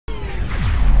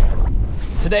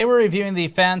Today we're reviewing the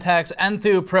Phanteks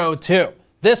Enthoo Pro 2.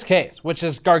 This case, which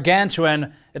is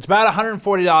gargantuan, it's about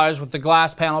 $140 with the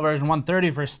glass panel version,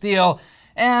 $130 for steel,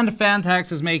 and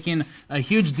Phanteks is making a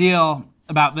huge deal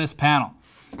about this panel.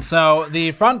 So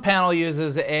the front panel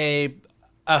uses a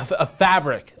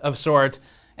fabric of sorts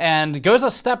and goes a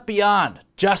step beyond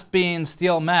just being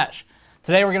steel mesh.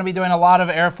 Today we're going to be doing a lot of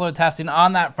airflow testing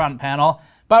on that front panel,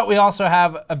 but we also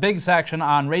have a big section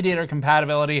on radiator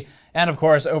compatibility and of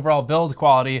course overall build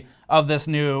quality of this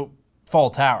new full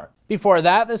tower. Before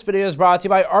that, this video is brought to you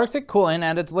by Arctic Cooling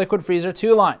and its Liquid Freezer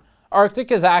 2 line.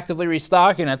 Arctic is actively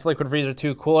restocking its Liquid Freezer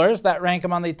 2 coolers that rank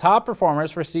among the top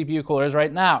performers for CPU coolers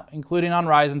right now, including on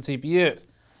Ryzen CPUs.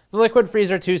 The Liquid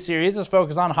Freezer 2 series is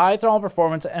focused on high thermal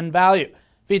performance and value,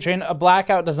 featuring a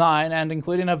blackout design and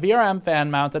including a VRM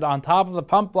fan mounted on top of the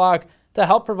pump block to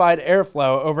help provide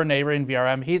airflow over neighboring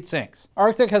VRM heatsinks.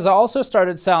 Arctic has also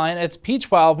started selling its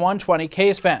P12 120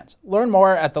 case fans. Learn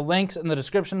more at the links in the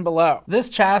description below. This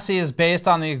chassis is based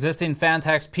on the existing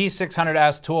Phanteks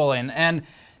P600S tooling, and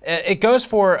it goes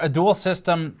for a dual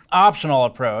system optional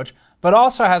approach, but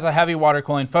also has a heavy water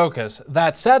cooling focus.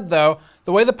 That said though,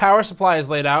 the way the power supply is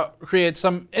laid out creates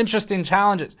some interesting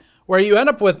challenges, where you end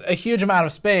up with a huge amount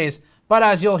of space, but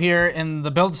as you'll hear in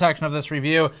the build section of this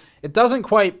review, it doesn't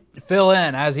quite fill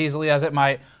in as easily as it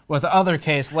might with other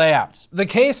case layouts. The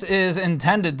case is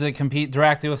intended to compete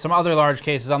directly with some other large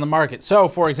cases on the market. So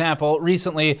for example,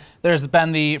 recently there's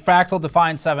been the Fractal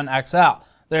Define 7 XL.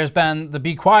 There's been the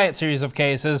Be Quiet series of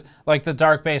cases like the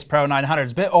Dark Base Pro 900.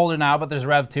 It's a bit older now, but there's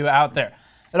Rev 2 out there.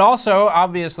 It also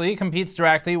obviously competes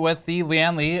directly with the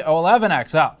Lian Li O11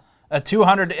 XL. A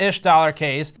 $200-ish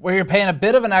case where you're paying a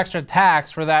bit of an extra tax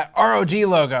for that ROG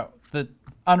logo, the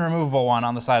unremovable one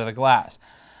on the side of the glass.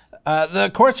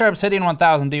 The Corsair Obsidian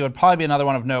 1000D would probably be another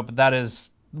one of note, but that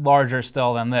is larger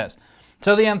still than this.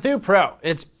 So the Enthoo Pro,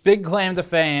 its big claim to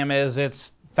fame is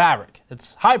its fabric.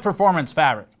 It's high performance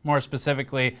fabric, more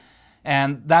specifically,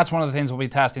 and that's one of the things we'll be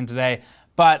testing today.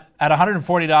 But at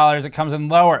 $140, it comes in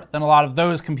lower than a lot of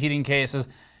those competing cases,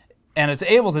 and it's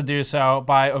able to do so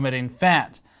by omitting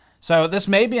fans. So this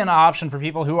may be an option for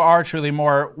people who are truly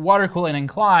more water cooling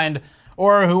inclined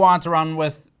or who want to run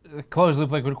with closed loop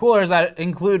liquid coolers that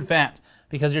include fans,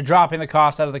 because you're dropping the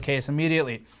cost out of the case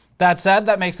immediately. That said,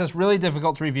 that makes this really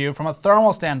difficult to review from a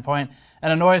thermal standpoint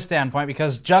and a noise standpoint,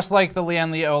 because just like the Lian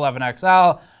Li O11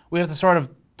 XL, we have to sort of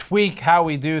tweak how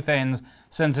we do things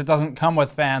since it doesn't come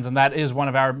with fans, and that is one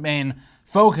of our main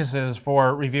focuses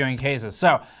for reviewing cases.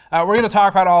 So we're going to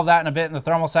talk about all of that in a bit in the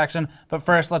thermal section, but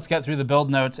first let's get through the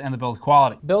build notes and the build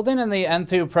quality. Building in the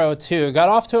Enthoo Pro 2 got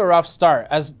off to a rough start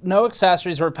as no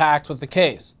accessories were packed with the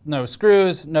case. No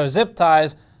screws, no zip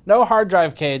ties, no hard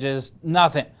drive cages,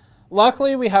 nothing.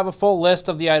 Luckily, we have a full list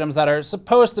of the items that are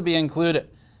supposed to be included,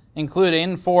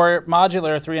 including 4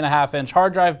 modular 3.5-inch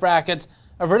hard drive brackets,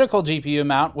 a vertical GPU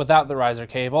mount without the riser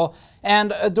cable,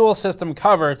 and a dual system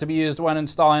cover to be used when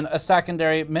installing a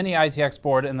secondary mini ITX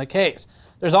board in the case.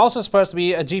 There's also supposed to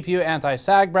be a GPU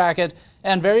anti-sag bracket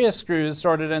and various screws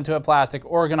sorted into a plastic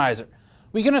organizer.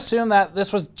 We can assume that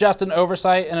this was just an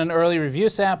oversight in an early review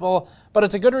sample, but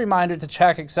it's a good reminder to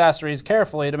check accessories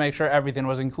carefully to make sure everything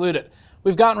was included.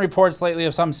 We've gotten reports lately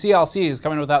of some CLCs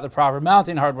coming without the proper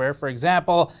mounting hardware, for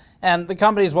example, and the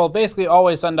companies will basically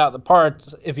always send out the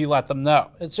parts if you let them know.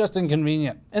 It's just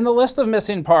inconvenient. In the list of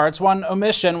missing parts, one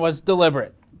omission was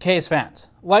deliberate: case fans.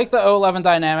 Like the O11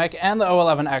 Dynamic and the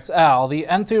O11 XL, the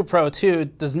Enthoo Pro 2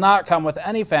 does not come with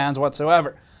any fans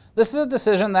whatsoever. This is a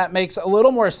decision that makes a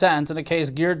little more sense in a case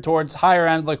geared towards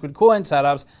higher-end liquid cooling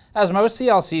setups, as most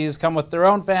CLCs come with their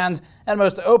own fans, and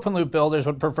most open-loop builders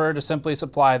would prefer to simply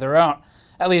supply their own.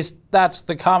 At least, that's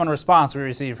the common response we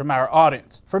receive from our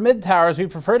audience. For mid-towers, we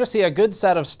prefer to see a good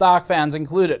set of stock fans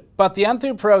included, but the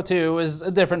Enthoo Pro 2 is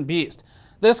a different beast.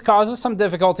 This causes some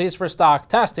difficulties for stock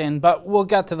testing, but we'll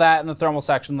get to that in the thermal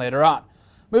section later on.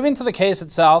 Moving to the case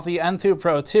itself, the Enthoo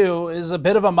Pro 2 is a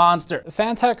bit of a monster.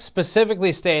 Phanteks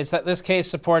specifically states that this case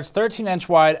supports 13-inch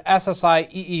wide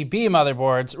SSI-EEB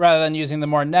motherboards rather than using the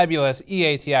more nebulous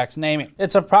E-ATX naming.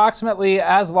 It's approximately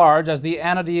as large as the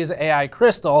Anades AI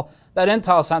Crystal that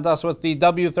Intel sent us with the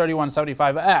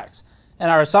W3175X,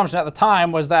 and our assumption at the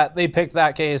time was that they picked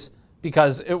that case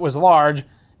because it was large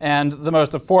and the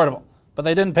most affordable, but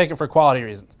they didn't pick it for quality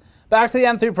reasons. Back to the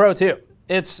Enthoo Pro 2.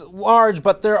 It's large,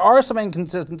 but there are some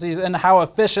inconsistencies in how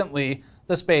efficiently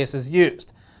the space is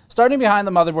used. Starting behind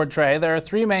the motherboard tray, there are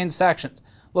 3 main sections.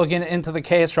 Looking into the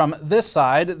case from this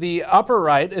side, the upper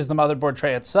right is the motherboard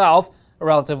tray itself, a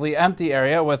relatively empty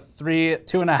area with 3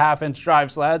 2.5-inch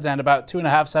drive sleds and about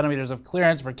 2.5 centimeters of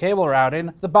clearance for cable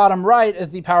routing. The bottom right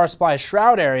is the power supply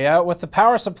shroud area with the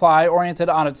power supply oriented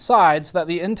on its side so that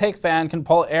the intake fan can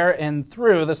pull air in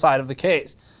through the side of the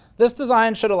case. This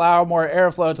design should allow more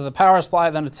airflow to the power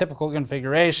supply than a typical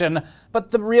configuration, but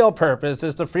the real purpose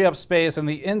is to free up space in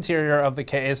the interior of the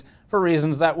case for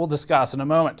reasons that we'll discuss in a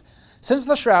moment. Since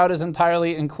the shroud is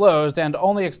entirely enclosed and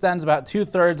only extends about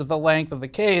 2/3 of the length of the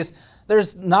case,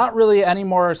 there's not really any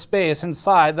more space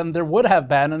inside than there would have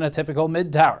been in a typical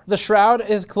mid-tower. The shroud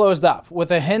is closed up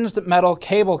with a hinged metal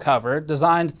cable cover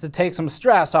designed to take some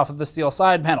stress off of the steel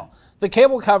side panel. The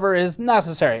cable cover is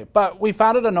necessary, but we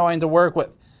found it annoying to work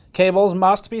with. Cables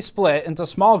must be split into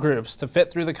small groups to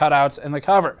fit through the cutouts in the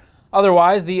cover.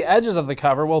 Otherwise, the edges of the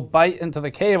cover will bite into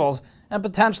the cables and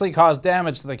potentially cause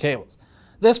damage to the cables.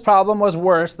 This problem was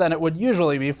worse than it would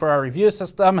usually be for our review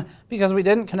system because we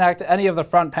didn't connect any of the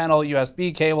front panel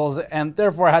USB cables and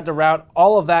therefore had to route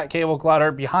all of that cable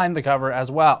clutter behind the cover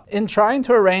as well. In trying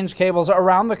to arrange cables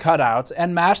around the cutouts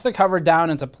and mash the cover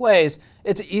down into place,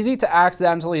 it's easy to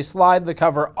accidentally slide the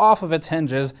cover off of its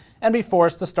hinges and be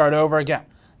forced to start over again.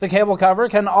 The cable cover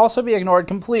can also be ignored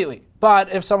completely,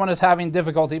 but if someone is having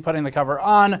difficulty putting the cover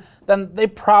on, then they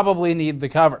probably need the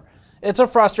cover. It's a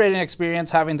frustrating experience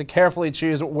having to carefully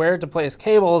choose where to place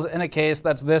cables in a case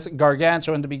that's this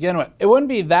gargantuan to begin with. It wouldn't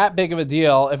be that big of a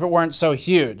deal if it weren't so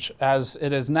huge, as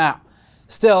it is now.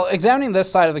 Still, examining this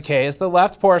side of the case, the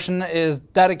left portion is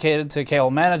dedicated to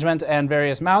cable management and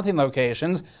various mounting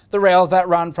locations. The rails that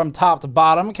run from top to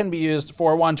bottom can be used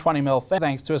for 120mm fan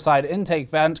thanks to a side intake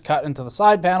vent cut into the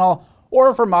side panel,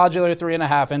 or for modular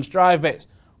 3.5-inch drive bays.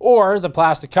 Or the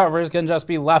plastic covers can just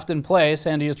be left in place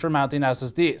and used for mounting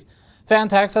SSDs.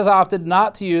 Phanteks has opted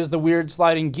not to use the weird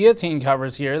sliding guillotine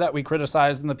covers here that we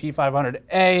criticized in the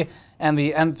P500A and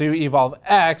the Enthoo Evolve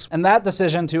X, and that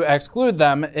decision to exclude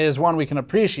them is one we can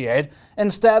appreciate.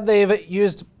 Instead, they've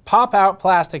used pop-out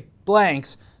plastic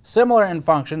blanks similar in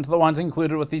function to the ones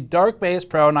included with the Dark Base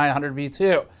Pro 900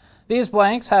 V2. These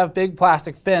blanks have big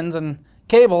plastic fins and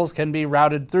cables can be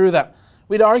routed through them.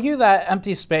 We'd argue that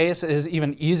empty space is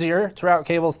even easier to route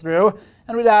cables through,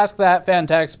 and we'd ask that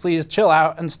Phanteks please chill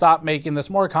out and stop making this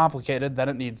more complicated than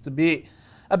it needs to be.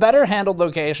 A better handled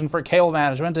location for cable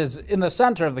management is in the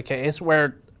center of the case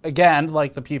where, again,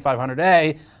 like the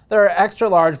P500A, there are extra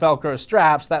large Velcro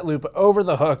straps that loop over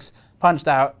the hooks punched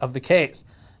out of the case.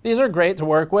 These are great to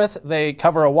work with, they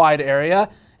cover a wide area,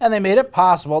 and they made it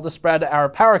possible to spread our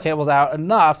power cables out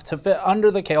enough to fit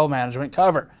under the cable management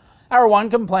cover. Our one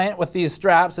complaint with these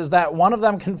straps is that one of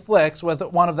them conflicts with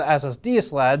one of the SSD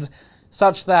sleds,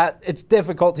 such that it's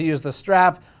difficult to use the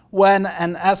strap when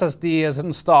an SSD is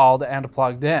installed and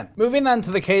plugged in. Moving then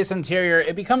to the case interior,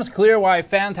 it becomes clear why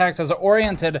Phanteks has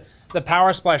oriented the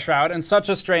power supply shroud in such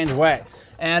a strange way.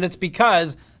 And it's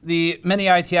because the Mini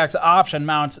E-ATX option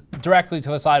mounts directly to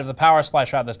the side of the power supply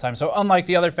shroud this time. So unlike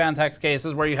the other Phanteks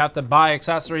cases where you have to buy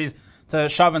accessories to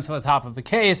shove into the top of the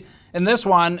case, in this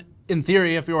one, in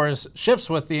theory, if yours ships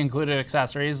with the included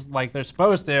accessories like they're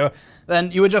supposed to,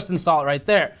 then you would just install it right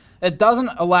there. It doesn't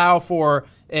allow for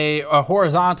a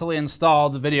horizontally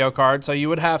installed video card, so you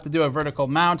would have to do a vertical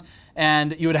mount,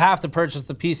 and you would have to purchase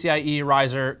the PCIe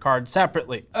riser card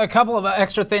separately. A couple of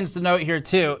extra things to note here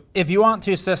too. If you want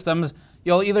two systems,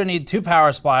 you'll either need two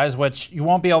power supplies, which you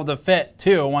won't be able to fit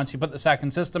two once you put the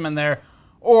second system in there,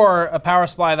 or a power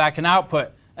supply that can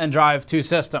output and drive two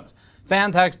systems.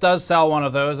 Phanteks does sell one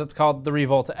of those. It's called the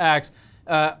Revolt X.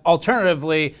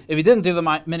 Alternatively, if you didn't do the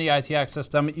Mini E-ATX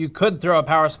system, you could throw a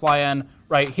power supply in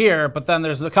right here, but then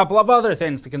there's a couple of other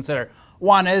things to consider.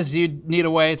 One is you need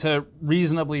a way to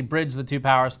reasonably bridge the two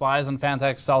power supplies, and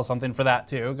Phanteks sells something for that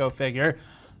too, go figure.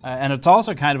 And it's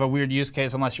also kind of a weird use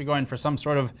case unless you're going for some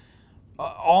sort of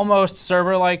almost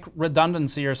server-like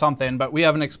redundancy or something, but we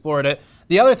haven't explored it.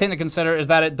 The other thing to consider is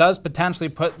that it does potentially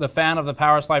put the fan of the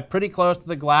power supply pretty close to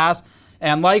the glass,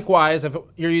 and likewise, if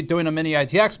you're doing a Mini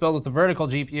E-ATX build with the vertical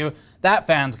GPU, that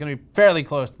fan's going to be fairly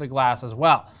close to the glass as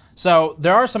well. So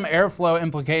there are some airflow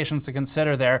implications to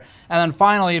consider there. And then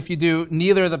finally, if you do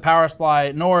neither the power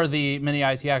supply nor the Mini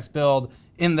E-ATX build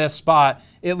in this spot,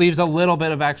 it leaves a little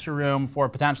bit of extra room for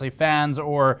potentially fans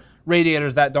or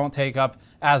radiators that don't take up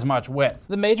as much width.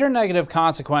 The major negative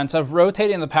consequence of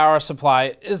rotating the power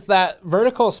supply is that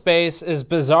vertical space is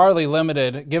bizarrely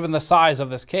limited given the size of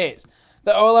this case.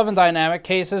 The O11 Dynamic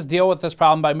cases deal with this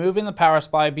problem by moving the power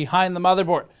supply behind the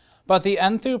motherboard, but the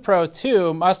Enthoo Pro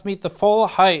 2 must meet the full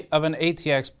height of an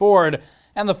ATX board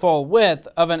and the full width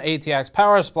of an ATX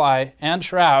power supply and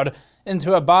shroud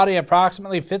into a body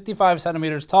approximately 55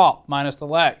 centimeters tall, minus the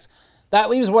legs. That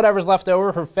leaves whatever's left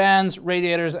over for fans,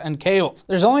 radiators, and cables.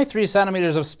 There's only 3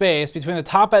 centimeters of space between the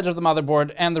top edge of the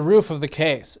motherboard and the roof of the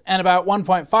case, and about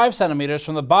 1.5 centimeters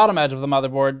from the bottom edge of the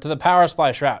motherboard to the power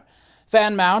supply shroud.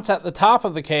 Fan mounts at the top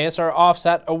of the case are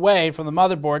offset away from the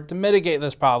motherboard to mitigate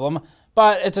this problem,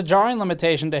 but it's a jarring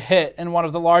limitation to hit in one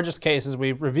of the largest cases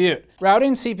we've reviewed.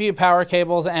 Routing CPU power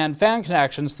cables and fan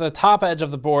connections to the top edge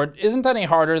of the board isn't any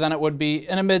harder than it would be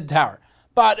in a mid-tower,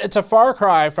 but it's a far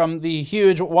cry from the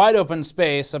huge wide open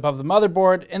space above the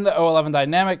motherboard in the O11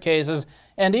 dynamic cases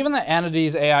and even the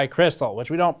Anides AI Crystal,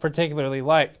 which we don't particularly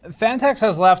like. Phanteks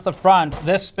has left the front,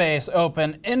 this space,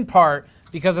 open in part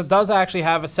because it does actually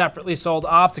have a separately sold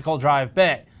optical drive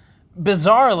bay.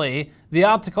 Bizarrely, the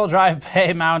optical drive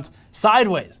bay mounts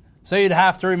sideways, so you'd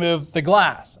have to remove the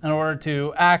glass in order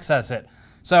to access it.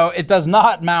 So it does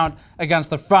not mount against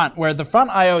the front, where the front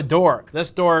I/O door,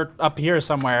 this door up here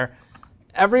somewhere,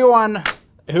 everyone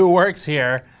who works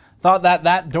here thought that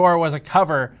that door was a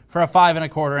cover for a 5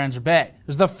 1/4 inch bay. It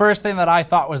was the first thing that I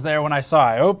thought was there when I saw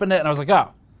it. I opened it and I was like, oh,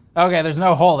 okay, there's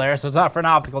no hole there, so it's not for an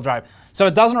optical drive. So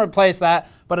it doesn't replace that,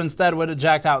 but instead would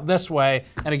eject out this way.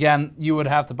 And again, you would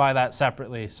have to buy that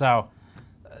separately. So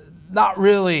not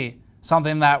really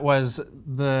something that was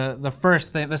the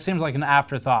first thing. This seems like an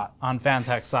afterthought on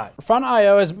Phanteks' side. Front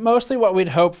I/O is mostly what we'd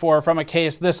hope for from a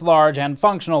case this large and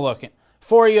functional looking.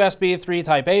 4 USB 3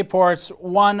 Type A ports,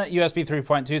 1 USB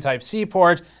 3.2 Type C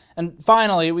port, and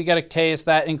finally we get a case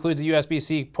that includes a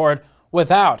USB-C port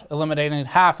without eliminating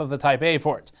half of the Type A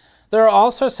ports. There are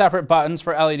also separate buttons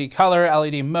for LED color,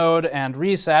 LED mode, and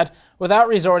reset without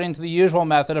resorting to the usual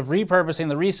method of repurposing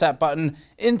the reset button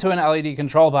into an LED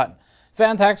control button.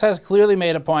 Phanteks has clearly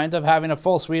made a point of having a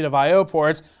full suite of I/O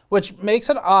ports, which makes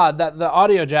it odd that the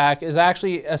audio jack is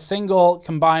actually a single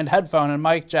combined headphone and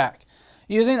mic jack.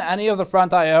 Using any of the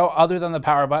front I/O other than the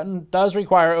power button does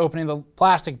require opening the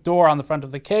plastic door on the front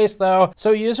of the case though,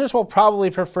 so users will probably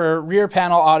prefer rear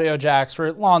panel audio jacks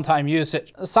for long time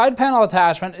usage. The side panel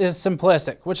attachment is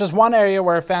simplistic, which is one area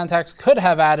where Phanteks could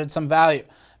have added some value.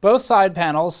 Both side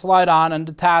panels slide on and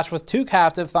detach with 2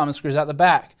 captive thumb screws at the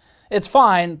back. It's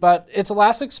fine, but it's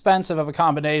less expensive of a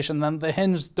combination than the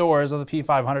hinged doors of the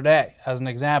P500A, as an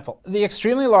example. The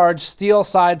extremely large steel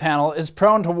side panel is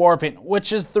prone to warping,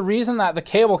 which is the reason that the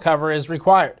cable cover is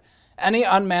required. Any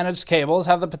unmanaged cables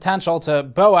have the potential to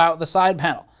bow out the side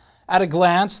panel. At a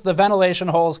glance, the ventilation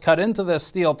holes cut into this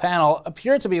steel panel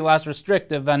appear to be less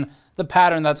restrictive than the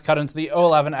pattern that's cut into the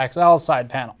O11 XL side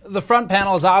panel. The front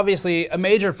panel is obviously a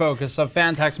major focus of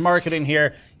Phanteks marketing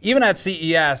here. Even at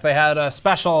CES, they had a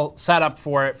special setup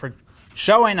for it for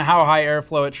showing how high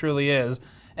airflow it truly is.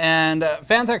 And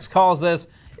Phanteks calls this,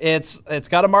 it's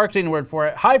got a marketing word for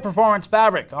it, high performance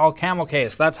fabric, all camel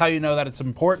case. That's how you know that it's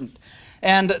important.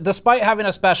 And despite having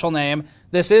a special name,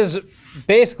 this is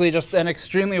basically just an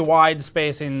extremely wide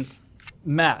spacing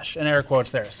mesh, in air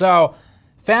quotes there. So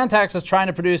Phanteks is trying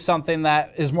to produce something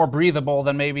that is more breathable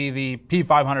than maybe the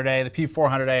P500A, the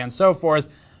P400A, and so forth.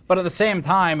 But at the same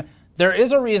time, there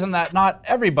is a reason that not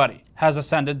everybody has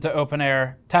ascended to open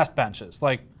air test benches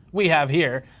like we have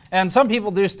here. And some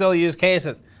people do still use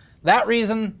cases. That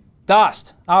reason,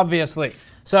 dust, obviously.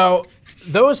 So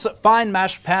those fine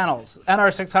mesh panels,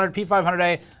 NR600,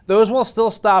 P500A, those will still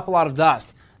stop a lot of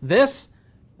dust. This,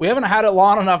 we haven't had it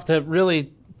long enough to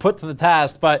really put to the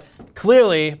test, but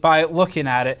clearly by looking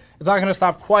at it, it's not going to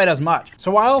stop quite as much.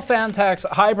 So while Phanteks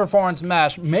high performance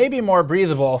mesh may be more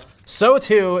breathable, so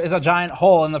too is a giant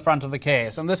hole in the front of the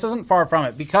case. And this isn't far from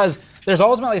it because there's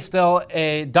ultimately still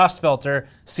a dust filter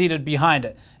seated behind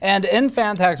it. And in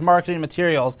Phanteks marketing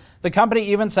materials, the company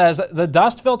even says the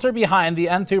dust filter behind the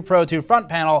Enthoo Pro 2 front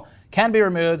panel can be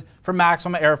removed for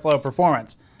maximum airflow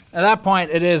performance. At that point,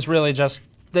 it is really just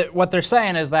that what they're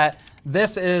saying is that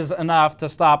this is enough to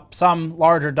stop some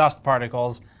larger dust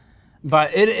particles,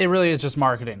 but it really is just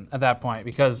marketing at that point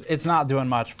because it's not doing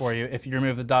much for you if you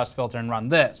remove the dust filter and run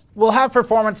this. We'll have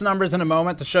performance numbers in a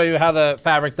moment to show you how the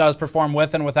fabric does perform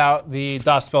with and without the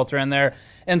dust filter in there.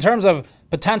 In terms of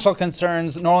potential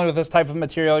concerns, normally with this type of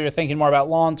material, you're thinking more about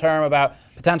long-term, about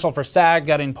potential for sag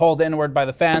getting pulled inward by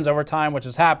the fans over time, which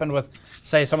has happened with,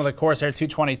 say, some of the Corsair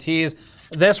 220Ts.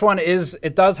 This one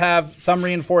it does have some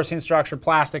reinforcing structure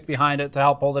plastic behind it to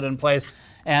help hold it in place,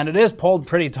 and it is pulled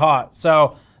pretty taut.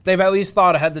 So they've at least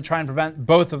thought ahead to try and prevent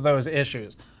both of those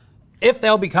issues. If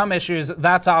they'll become issues,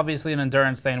 that's obviously an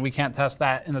endurance thing. We can't test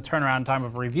that in the turnaround time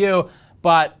of review,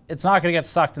 but it's not going to get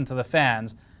sucked into the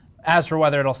fans. As for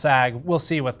whether it'll sag, we'll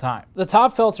see with time. The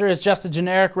top filter is just a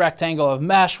generic rectangle of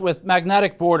mesh with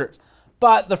magnetic borders,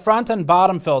 but the front and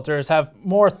bottom filters have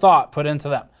more thought put into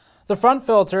them. The front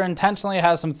filter intentionally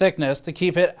has some thickness to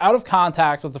keep it out of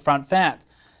contact with the front fans.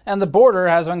 and the border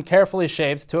has been carefully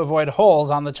shaped to avoid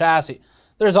holes on the chassis.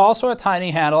 There's also a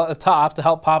tiny handle at the top to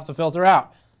help pop the filter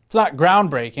out. It's not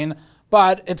groundbreaking,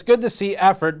 but it's good to see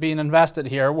effort being invested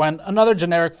here when another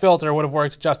generic filter would have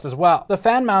worked just as well. The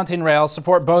fan mounting rails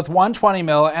support both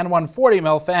 120mm and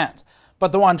 140mm fans,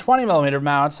 but the 120mm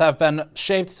mounts have been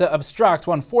shaped to obstruct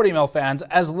 140mm fans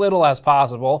as little as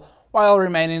possible while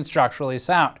remaining structurally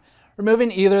sound.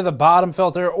 Removing either the bottom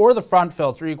filter or the front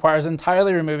filter requires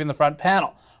entirely removing the front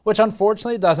panel, which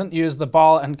unfortunately doesn't use the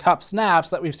ball and cup snaps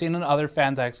that we've seen in other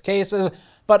Phanteks cases,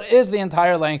 but is the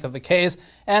entire length of the case,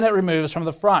 and it removes from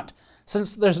the front.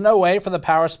 Since there's no way for the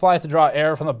power supply to draw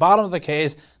air from the bottom of the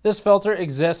case, this filter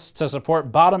exists to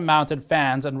support bottom-mounted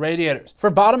fans and radiators. For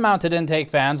bottom-mounted intake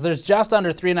fans, there's just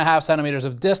under 3.5 centimeters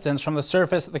of distance from the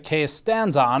surface the case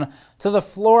stands on to the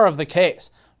floor of the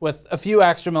case, with a few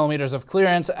extra millimeters of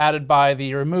clearance added by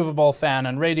the removable fan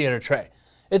and radiator tray.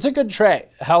 It's a good tray,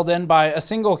 held in by a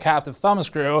single captive thumb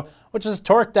screw, which is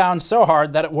torqued down so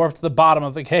hard that it warped the bottom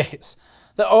of the case.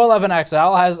 The O11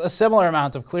 XL has a similar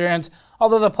amount of clearance,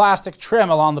 although the plastic trim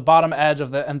along the bottom edge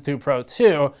of the Enthoo Pro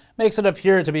 2 makes it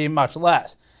appear to be much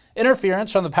less.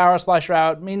 Interference from the power supply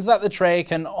shroud means that the tray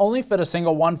can only fit a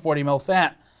single 140mm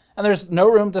fan, and there's no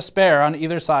room to spare on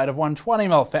either side of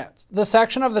 120mm fans. The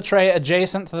section of the tray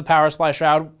adjacent to the power supply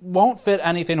shroud won't fit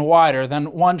anything wider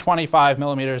than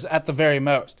 125mm at the very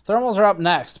most. Thermals are up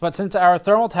next, but since our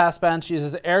thermal test bench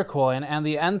uses air cooling and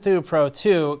the Enthoo Pro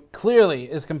 2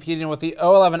 clearly is competing with the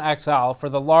O11 XL for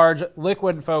the large,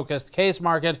 liquid-focused case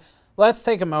market, let's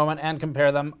take a moment and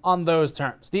compare them on those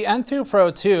terms. The Enthoo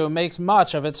Pro 2 makes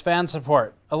much of its fan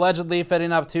support, allegedly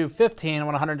fitting up to 15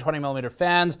 120mm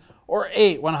fans or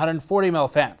 8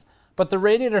 140mm fans. But the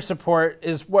radiator support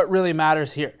is what really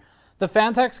matters here. The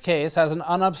Phanteks case has an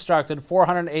unobstructed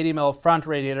 480mm front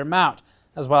radiator mount,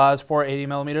 as well as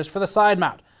 480mm for the side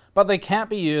mount, but they can't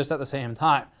be used at the same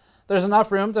time. There's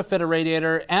enough room to fit a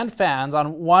radiator and fans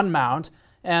on one mount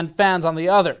and fans on the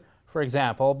other, for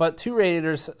example, but two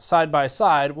radiators side by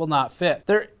side will not fit.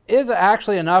 There is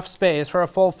actually enough space for a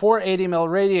full 480mm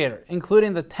radiator,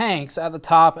 including the tanks at the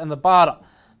top and the bottom.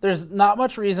 There's not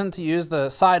much reason to use the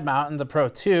side mount in the Pro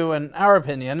 2, in our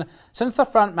opinion, since the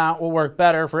front mount will work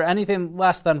better for anything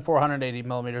less than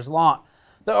 480mm long.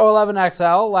 The O11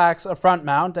 XL lacks a front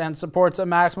mount and supports a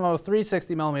maximum of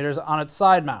 360mm on its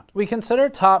side mount. We consider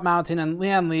top mounting in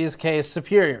Lian Li's case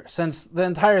superior, since the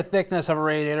entire thickness of a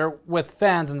radiator with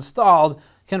fans installed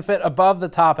can fit above the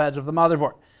top edge of the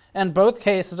motherboard, and both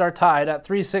cases are tied at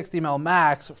 360mm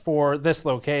max for this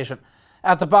location.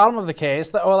 At the bottom of the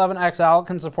case, the O11 XL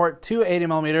can support two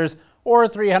 80mm or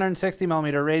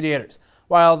 360mm radiators,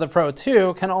 while the Pro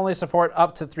 2 can only support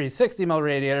up to 360mm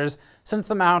radiators since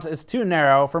the mount is too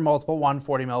narrow for multiple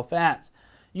 140mm fans.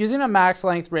 Using a max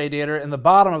length radiator in the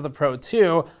bottom of the Pro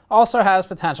 2 also has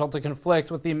potential to conflict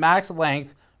with the max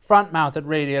length front-mounted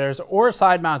radiators or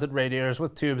side-mounted radiators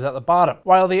with tubes at the bottom,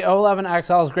 while the O11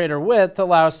 XL's greater width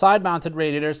allows side-mounted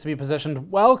radiators to be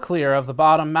positioned well clear of the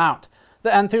bottom mount. The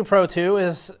Enthoo Pro 2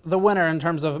 is the winner in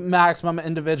terms of maximum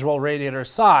individual radiator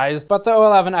size, but the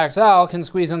O11 XL can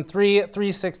squeeze in three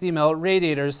 360mm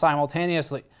radiators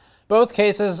simultaneously. Both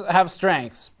cases have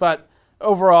strengths, but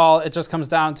overall it just comes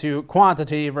down to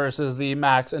quantity versus the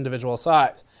max individual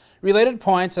size. Related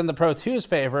points in the Pro 2's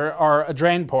favor are a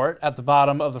drain port at the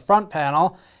bottom of the front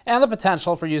panel and the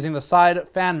potential for using the side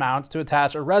fan mounts to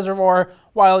attach a reservoir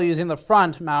while using the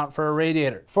front mount for a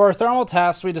radiator. For our thermal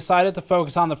tests, we decided to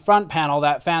focus on the front panel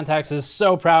that Phanteks is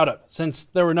so proud of. Since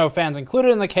there were no fans included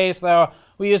in the case though,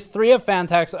 we used 3 of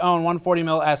Phanteks' own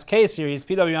 140mm SK series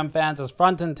PWM fans as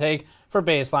front intake for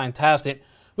baseline testing.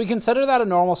 We consider that a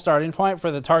normal starting point for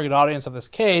the target audience of this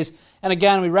case, and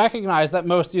again, we recognize that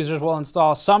most users will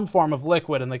install some form of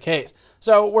liquid in the case.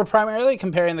 So we're primarily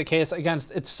comparing the case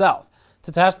against itself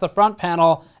to test the front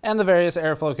panel and the various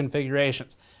airflow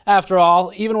configurations. After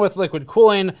all, even with liquid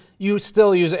cooling, you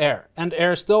still use air, and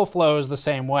air still flows the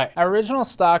same way. Our original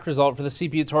stock result for the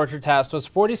CPU torture test was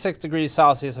 46 degrees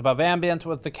Celsius above ambient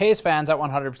with the case fans at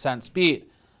 100% speed.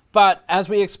 But, as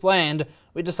we explained,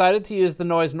 we decided to use the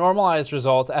noise normalized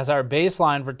result as our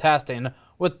baseline for testing,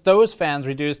 with those fans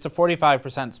reduced to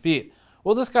 45% speed.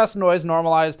 We'll discuss noise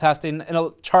normalized testing in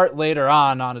a chart later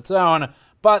on its own,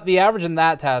 but the average in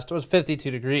that test was 52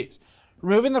 degrees.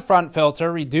 Removing the front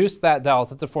filter reduced that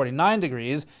delta to 49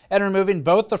 degrees, and removing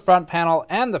both the front panel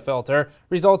and the filter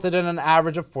resulted in an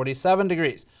average of 47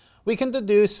 degrees. We can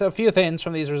deduce a few things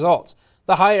from these results.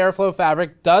 The high airflow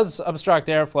fabric does obstruct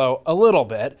airflow a little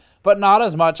bit, but not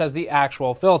as much as the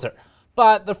actual filter.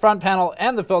 But the front panel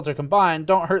and the filter combined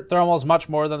don't hurt thermals much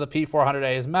more than the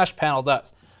P400A's mesh panel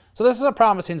does. So this is a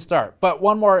promising start, but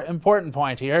one more important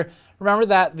point here. Remember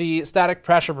that the static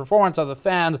pressure performance of the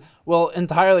fans will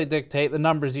entirely dictate the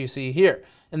numbers you see here.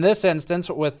 In this instance,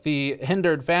 with the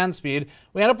hindered fan speed,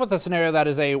 we end up with a scenario that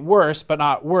is a worse, but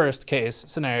not worst case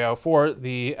scenario for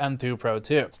the Enthoo Pro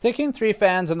 2. Sticking 3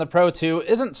 fans in the Pro 2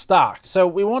 isn't stock, so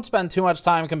we won't spend too much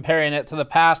time comparing it to the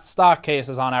past stock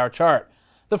cases on our chart.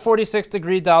 The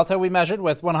 46-degree delta we measured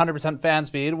with 100% fan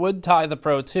speed would tie the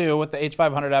Pro 2 with the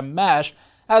H500M mesh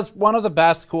as one of the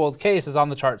best cooled cases on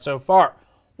the chart so far,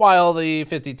 while the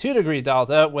 52-degree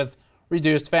delta with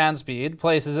reduced fan speed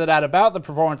places it at about the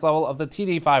performance level of the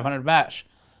TD500 mesh.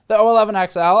 The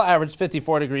O11 XL averaged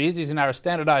 54 degrees using our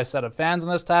standardized set of fans in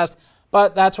this test,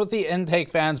 but that's with the intake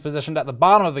fans positioned at the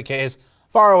bottom of the case,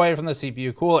 far away from the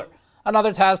CPU cooler.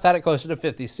 Another test had it closer to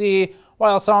 50C,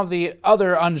 while some of the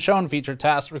other unshown feature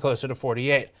tests were closer to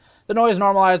 48. The noise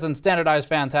normalized and standardized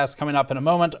fan tests coming up in a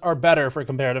moment are better for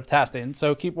comparative testing,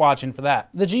 so keep watching for that.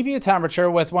 The GPU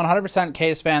temperature with 100%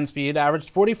 case fan speed averaged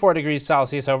 44 degrees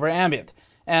Celsius over ambient,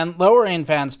 and lowering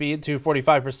fan speed to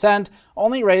 45%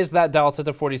 only raised that delta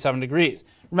to 47 degrees.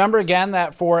 Remember again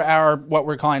that for our what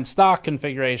we're calling stock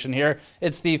configuration here,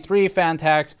 it's the 3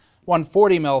 Phanteks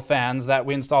 140mm fans that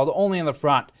we installed only in the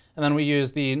front, and then we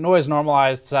used the noise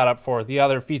normalized setup for the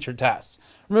other feature tests.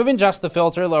 Removing just the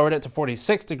filter lowered it to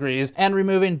 46 degrees, and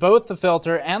removing both the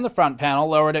filter and the front panel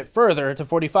lowered it further to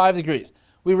 45 degrees.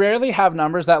 We rarely have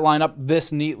numbers that line up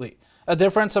this neatly. A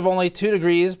difference of only 2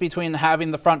 degrees between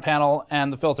having the front panel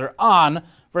and the filter on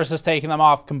versus taking them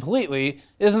off completely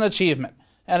is an achievement,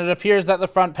 and it appears that the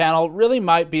front panel really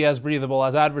might be as breathable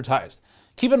as advertised.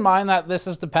 Keep in mind that this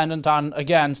is dependent on,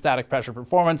 again, static pressure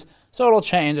performance, so it'll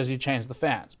change as you change the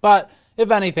fans. But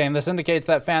if anything, this indicates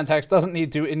that Phanteks doesn't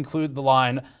need to include the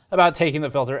line about taking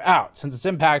the filter out, since its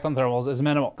impact on thermals is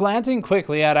minimal. Glancing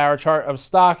quickly at our chart of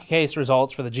stock case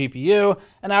results for the GPU,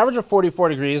 an average of 44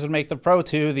 degrees would make the Pro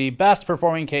 2 the best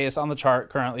performing case on the chart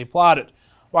currently plotted,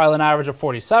 while an average of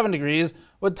 47 degrees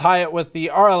would tie it with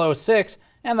the RL06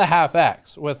 and the half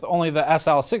X, with only the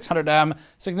SL600M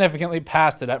significantly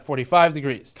past it at 45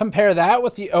 degrees. Compare that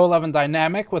with the O11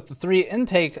 Dynamic with the 3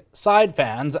 intake side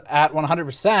fans at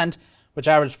 100%, which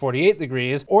averaged 48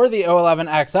 degrees, or the O11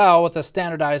 XL with a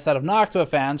standardized set of Noctua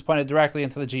fans pointed directly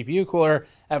into the GPU cooler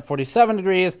at 47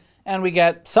 degrees, and we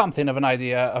get something of an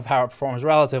idea of how it performs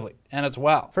relatively, and it's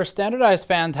well. For standardized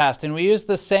fan testing, we used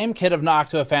the same kit of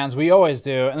Noctua fans we always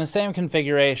do in the same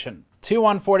configuration. 2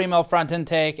 140mm front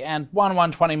intake and 1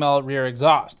 120mm rear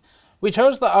exhaust. We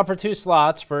chose the upper 2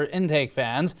 slots for intake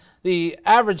fans. The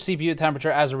average CPU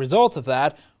temperature as a result of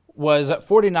that was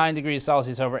 49 degrees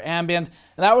Celsius over ambient,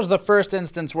 and that was the first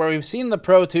instance where we've seen the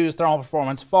Pro 2's thermal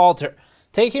performance falter.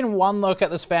 Taking one look at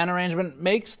this fan arrangement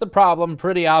makes the problem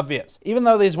pretty obvious. Even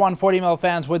though these 140mm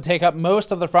fans would take up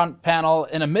most of the front panel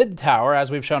in a mid-tower,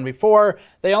 as we've shown before,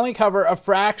 they only cover a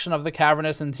fraction of the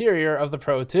cavernous interior of the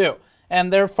Pro 2.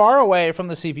 And they're far away from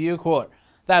the CPU cooler.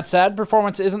 That said,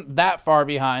 performance isn't that far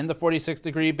behind the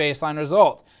 46-degree baseline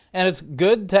result, and it's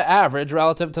good to average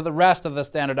relative to the rest of the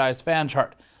standardized fan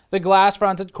chart. The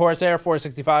glass-fronted Corsair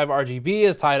 465 RGB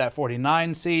is tied at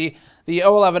 49C. The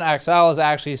O11 XL is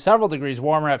actually several degrees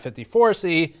warmer at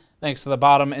 54C, thanks to the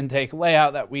bottom intake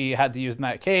layout that we had to use in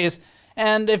that case.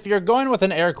 And if you're going with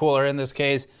an air cooler in this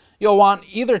case, you'll want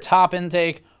either top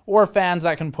intake or fans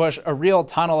that can push a real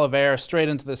tunnel of air straight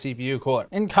into the CPU cooler.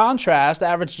 In contrast,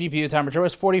 average GPU temperature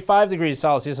was 45 degrees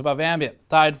Celsius above ambient,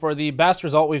 tied for the best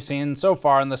result we've seen so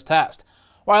far in this test.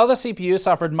 While the CPU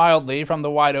suffered mildly from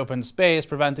the wide open space,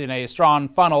 preventing a strong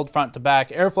funneled front-to-back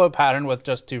airflow pattern with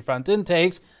just 2 front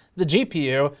intakes, the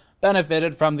GPU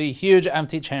benefited from the huge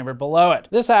empty chamber below it.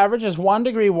 This average is 1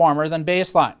 degree warmer than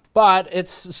baseline, but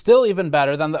it's still even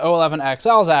better than the O11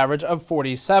 XL's average of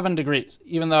 47 degrees,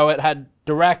 even though it had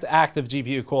direct active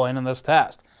GPU cooling in this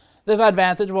test. This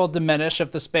advantage will diminish if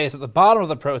the space at the bottom of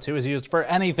the Pro 2 is used for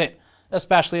anything,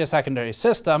 especially a secondary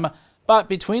system, but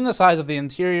between the size of the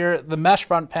interior, the mesh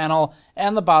front panel,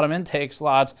 and the bottom intake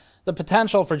slots, the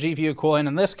potential for GPU cooling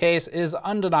in this case is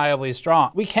undeniably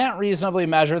strong. We can't reasonably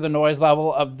measure the noise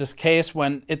level of this case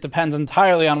when it depends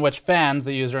entirely on which fans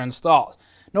the user installs.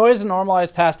 Noise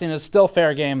normalized testing is still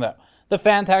fair game though. The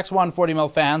Phanteks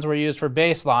 140mm fans were used for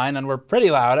baseline and were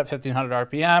pretty loud at 1500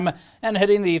 RPM, and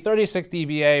hitting the 36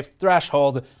 dBA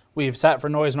threshold we've set for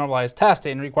noise normalized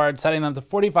testing required setting them to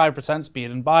 45%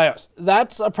 speed in BIOS.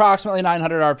 That's approximately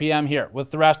 900 RPM here,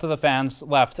 with the rest of the fans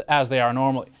left as they are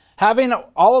normally. Having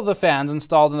all of the fans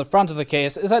installed in the front of the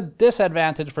case is a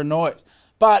disadvantage for noise,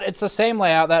 but it's the same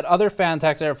layout that other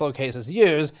Phanteks airflow cases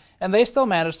use, and they still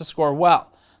manage to score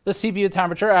well. The CPU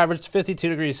temperature averaged 52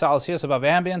 degrees Celsius above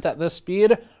ambient at this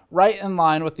speed, right in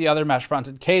line with the other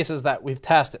mesh-fronted cases that we've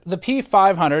tested. The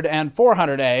P500 and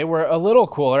 400A were a little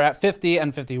cooler at 50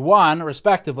 and 51,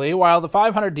 respectively, while the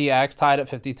 500DX tied at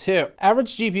 52.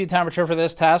 Average GPU temperature for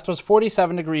this test was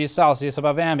 47 degrees Celsius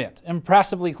above ambient,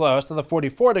 impressively close to the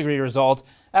 44-degree result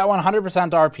at 100%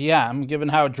 RPM, given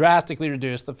how drastically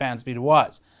reduced the fan speed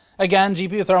was. Again,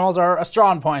 GPU thermals are a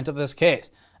strong point of this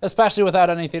case, especially without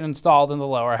anything installed in the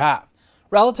lower half.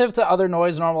 Relative to other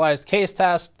noise-normalized case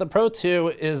tests, the Pro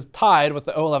 2 is tied with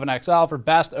the O11 XL for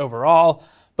best overall,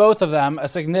 both of them a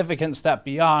significant step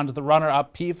beyond the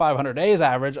runner-up P500A's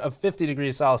average of 50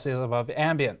 degrees Celsius above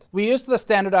ambient. We used the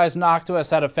standardized Noctua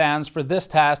set of fans for this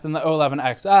test in the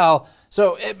O11 XL,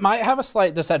 so it might have a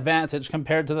slight disadvantage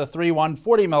compared to the three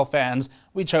 140mm fans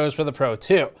we chose for the Pro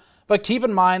 2. But keep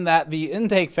in mind that the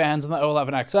intake fans in the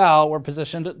O11 XL were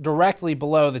positioned directly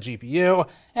below the GPU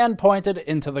and pointed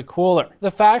into the cooler.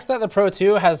 The fact that the Pro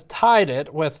 2 has tied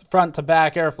it with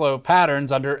front-to-back airflow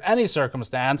patterns under any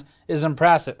circumstance is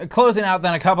impressive. Closing out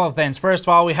then a couple of things. First of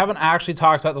all, we haven't actually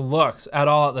talked about the looks at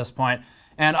all at this point.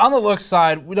 And on the looks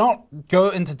side, we don't go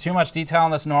into too much detail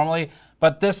on this normally,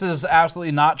 but this is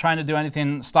absolutely not trying to do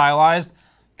anything stylized.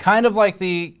 Kind of like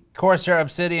the Corsair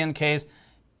Obsidian case,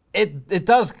 it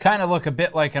does kind of look a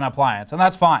bit like an appliance, and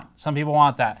that's fine. Some people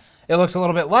want that. It looks a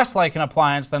little bit less like an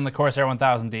appliance than the Corsair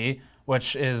 1000D,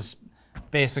 which is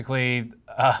basically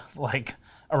like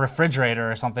a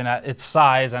refrigerator or something at its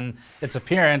size and its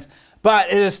appearance, but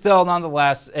it is still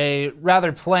nonetheless a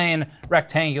rather plain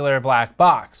rectangular black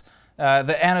box.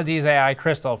 The Anadiz AI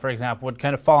Crystal, for example, would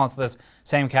kind of fall into this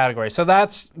same category. So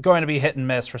that's going to be hit and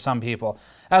miss for some people.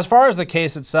 As far as the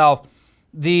case itself,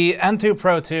 the Enthoo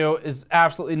Pro 2 is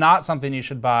absolutely not something you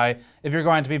should buy if you're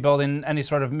going to be building any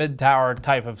sort of mid-tower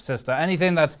type of system.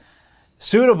 Anything that's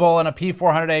suitable in a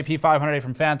P400A, P500A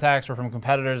from Phanteks or from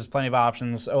competitors, there's plenty of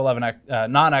options. O11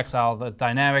 non-XL, the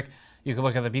dynamic, you can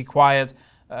look at the Be Quiet,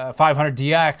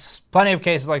 500DX, plenty of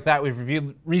cases like that we've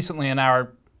reviewed recently in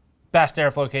our best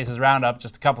airflow cases roundup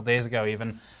just a couple days ago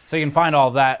even. So you can find all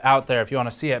of that out there if you want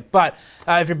to see it. But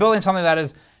if you're building something that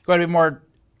is going to be more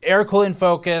air cooling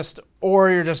focused,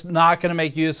 or you're just not going to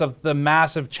make use of the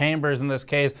massive chambers in this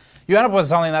case, you end up with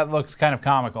something that looks kind of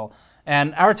comical.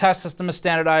 And our test system is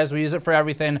standardized. We use it for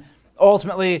everything.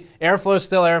 Ultimately, airflow is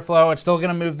still airflow. It's still going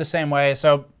to move the same way.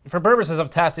 So for purposes of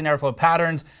testing airflow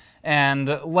patterns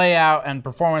and layout and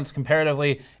performance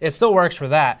comparatively, it still works for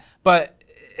that. But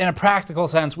in a practical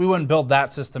sense, we wouldn't build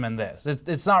that system in this.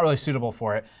 It's not really suitable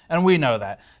for it, and we know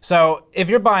that. So if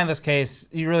you're buying this case,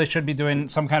 you really should be doing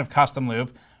some kind of custom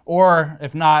loop, or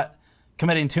if not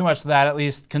committing too much to that, at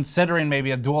least considering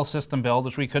maybe a dual system build,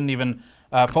 which we couldn't even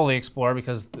fully explore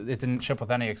because it didn't ship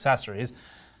with any accessories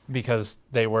because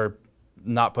they were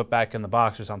not put back in the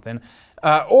box or something.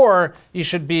 Or you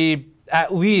should be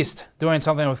at least doing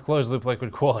something with closed loop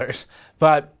liquid coolers.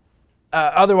 But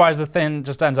otherwise, the thing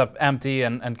just ends up empty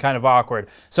and kind of awkward.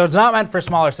 So it's not meant for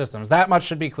smaller systems. That much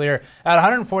should be clear. At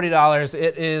 $140,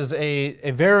 it is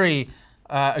a very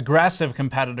aggressive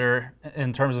competitor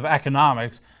in terms of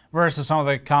economics versus some of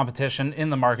the competition in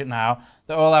the market now.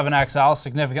 The O11 XL is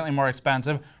significantly more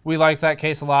expensive. We liked that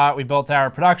case a lot. We built our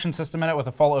production system in it with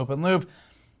a full open loop,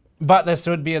 but this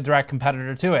would be a direct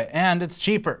competitor to it, and it's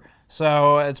cheaper.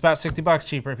 So it's about 60 bucks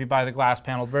cheaper if you buy the glass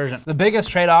paneled version. The biggest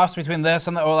trade-offs between this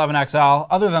and the O11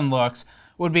 XL, other than looks,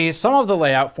 would be some of the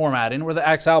layout formatting, where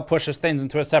the XL pushes things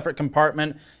into a separate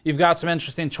compartment. You've got some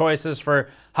interesting choices for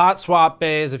hot swap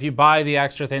bays if you buy the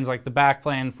extra things like the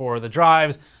backplane for the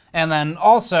drives, and then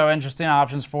also interesting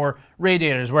options for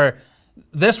radiators, where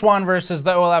this one versus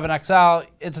the O11 XL,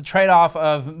 it's a trade-off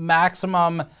of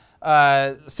maximum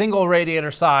single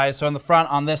radiator size. So in the front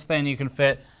on this thing, you can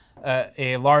fit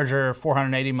a larger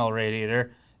 480mm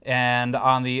radiator, and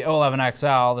on the O11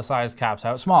 XL, the size caps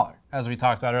out smaller, as we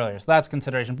talked about earlier. So that's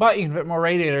consideration, but you can fit more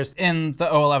radiators in the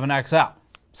O11 XL.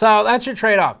 So that's your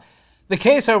trade-off. The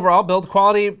case overall, build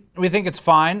quality, we think it's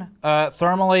fine.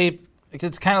 Thermally,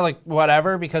 it's kind of like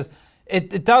whatever, because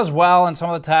it does well in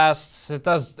some of the tests, it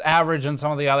does average in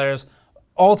some of the others.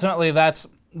 Ultimately, that's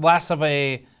less of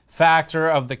a factor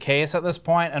of the case at this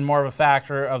point and more of a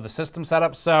factor of the system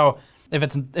setup. So if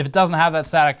it doesn't have that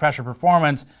static pressure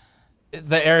performance,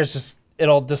 the air is just,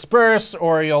 it'll disperse,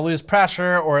 or you'll lose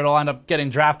pressure, or it'll end up getting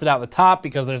drafted out the top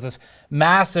because there's this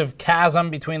massive chasm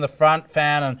between the front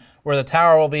fan and where the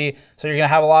tower will be. So you're gonna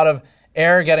have a lot of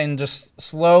air getting just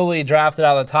slowly drafted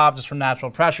out of the top just from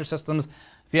natural pressure systems.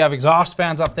 If you have exhaust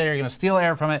fans up there, you're gonna steal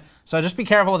air from it. So just be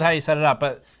careful with how you set it up,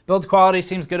 but build quality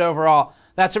seems good overall.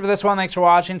 That's it for this one. Thanks for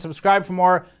watching. Subscribe for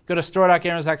more. Go to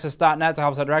store.gamersnexus.net to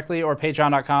help us out directly, or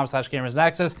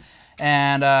patreon.com/gamersnexus.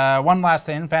 And one last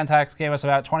thing, Phanteks gave us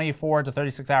about 24 to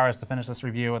 36 hours to finish this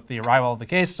review with the arrival of the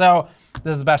case, so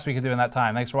this is the best we could do in that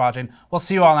time. Thanks for watching. We'll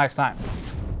see you all next time.